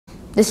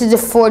This is the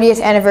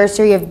 40th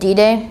anniversary of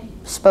D-Day,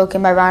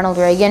 spoken by Ronald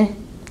Reagan.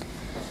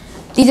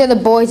 These are the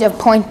boys of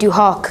Point du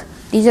Hoc.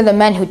 These are the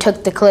men who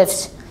took the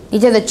cliffs.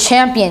 These are the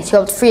champions who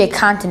helped free a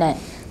continent.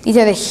 These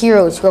are the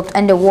heroes who helped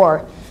end a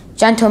war.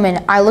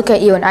 Gentlemen, I look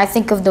at you and I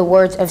think of the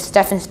words of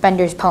Stephen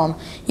Spender's poem.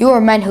 You are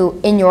men who,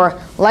 in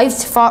your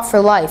lives, fought for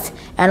life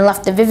and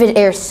left the vivid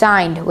air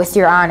signed with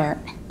your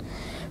honor.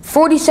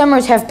 40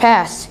 summers have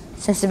passed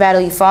since the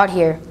battle you fought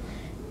here.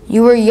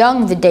 You were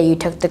young the day you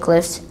took the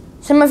cliffs,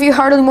 some of you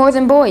hardly more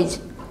than boys,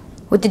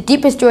 with the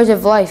deepest joys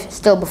of life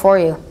still before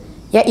you.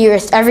 Yet you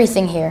risked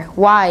everything here.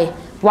 Why?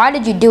 Why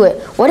did you do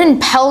it? What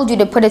impelled you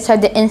to put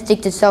aside the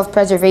instinct of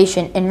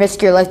self-preservation and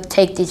risk your life to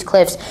take these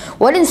cliffs?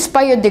 What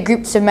inspired the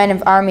groups of men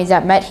of armies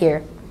that met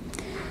here?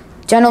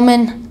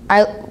 Gentlemen,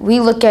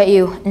 we look at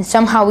you and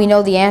somehow we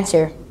know the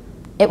answer.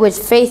 It was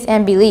faith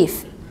and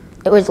belief.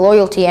 It was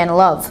loyalty and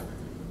love.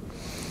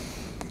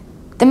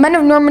 The men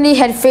of Normandy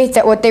had faith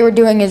that what they were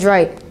doing is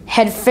right,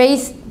 had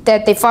faith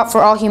that they fought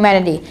for all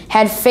humanity,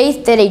 had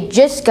faith that a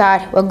just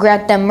God will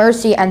grant them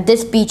mercy on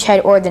this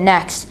beachhead or the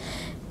next.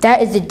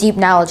 That is the deep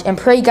knowledge, and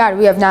pray God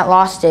we have not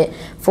lost it,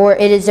 for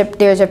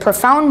there is a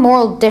profound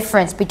moral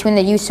difference between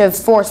the use of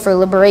force for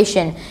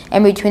liberation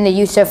and between the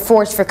use of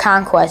force for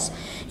conquest.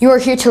 You are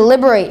here to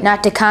liberate,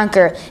 not to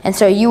conquer, and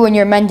so you and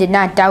your men did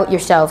not doubt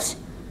yourselves.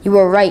 You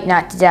were right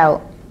not to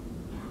doubt.